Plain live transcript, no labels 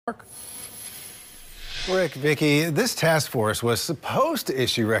Rick, Vicki, this task force was supposed to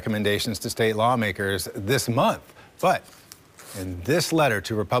issue recommendations to state lawmakers this month, but in this letter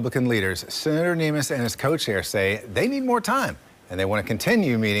to Republican leaders, Senator Nemes and his co-chair say they need more time and they want to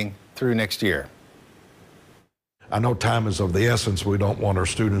continue meeting through next year. I know time is of the essence. We don't want our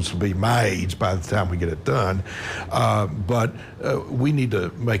students to be my age by the time we get it done, but we need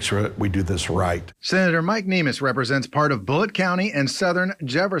to make sure we do this right. Senator Mike Nemes represents part of Bullitt County and southern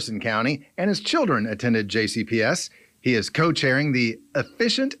Jefferson County, and his children attended JCPS. He is co-chairing the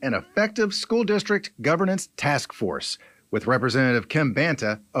Efficient and Effective School District Governance Task Force with Representative Kim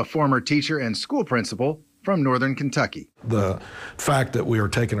Banta, a former teacher and school principal from Northern Kentucky. The fact that we are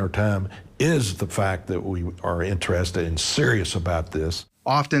taking our time is the fact that we are interested and serious about this.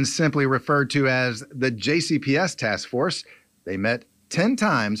 Often simply referred to as the JCPS Task Force, they met 10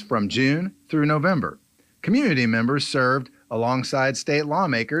 times from June through November. Community members served alongside state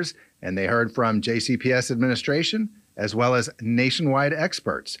lawmakers, and they heard from JCPS administration as well as nationwide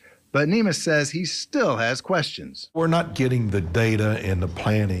experts. But Nemes says he still has questions. We're not getting the data and the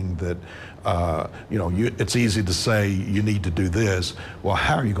planning that, it's easy to say you need to do this. Well,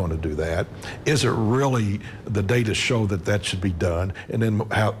 how are you going to do that? Is it really the data show that that should be done? And then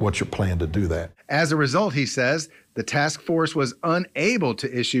what's your plan to do that? As a result, he says, the task force was unable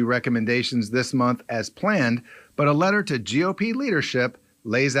to issue recommendations this month as planned, but a letter to GOP leadership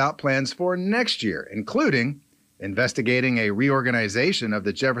lays out plans for next year, including investigating a reorganization of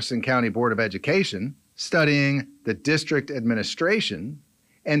the Jefferson County Board of Education, studying the district administration,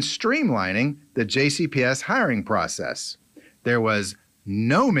 and streamlining the JCPS hiring process. There was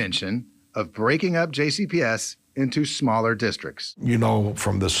no mention of breaking up JCPS into smaller districts. You know,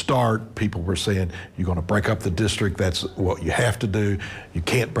 from the start, people were saying, you're going to break up the district. That's what you have to do. You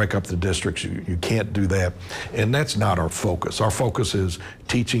can't break up the districts. You can't do that. And that's not our focus. Our focus is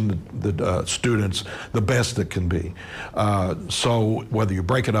teaching the students the best that can be. So whether you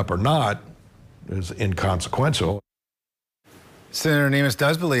break it up or not is inconsequential. Senator Nemes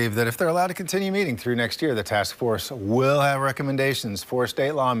does believe that if they're allowed to continue meeting through next year, the task force will have recommendations for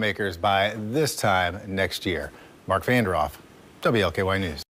state lawmakers by this time next year. Mark Vanderoff, WLKY News.